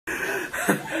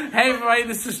Hey everybody,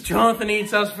 this is Jonathan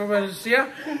Eats Us from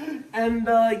here, and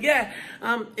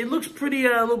it looks pretty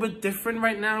a little bit different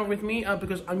right now with me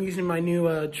because I'm using my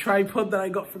new tripod that I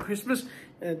got for Christmas.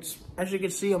 It's, as you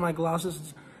can see on my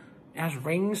glasses, it has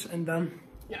rings, and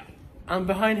I'm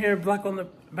behind here, back on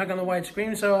the white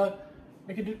screen. So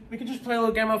we could just play a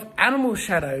little game of Animal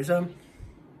Shadows. And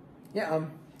I'm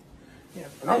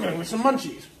going with some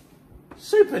munchies.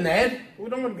 Super Ned, we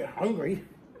don't want to get hungry.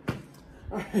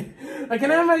 Alright, can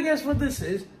everybody guess what this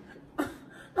is? Well,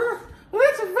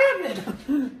 that's a rabbit!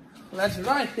 Well, that's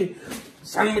right.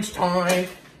 Sandwich time.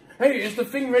 Hey, is the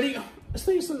thing ready? This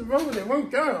thing's wrong with it,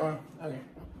 won't go. Okay,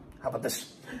 how about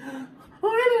this? Oh,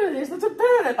 I know this, that's a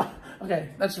bird! Okay,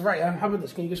 that's right, how about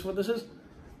this? Can you guess what this is?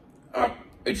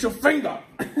 It's your finger!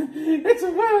 It's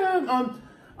a worm!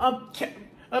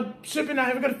 Super Ned,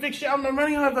 have we got to fix it? I'm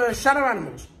running out of shadow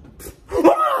animals.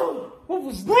 Whoa! What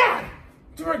was that?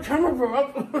 Did my camera blow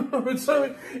up?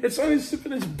 it's only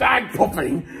sipping its bag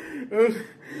popping.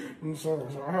 I'm sorry,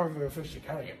 I haven't officially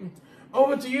carrying it.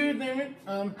 Over to you, David.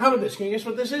 How about this? Can you guess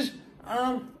what this is?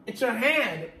 It's your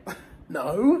hand.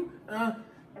 No.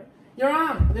 Your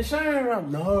arm. The shadow of your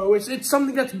arm. No, it's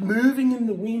something that's moving in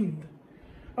the wind.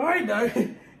 Alright, though.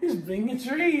 He's being a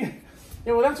tree.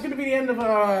 Yeah, well, that's going to be the end of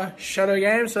our shadow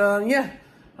game. So,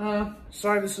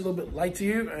 sorry this is a little bit late to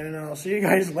you, and I'll see you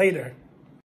guys later.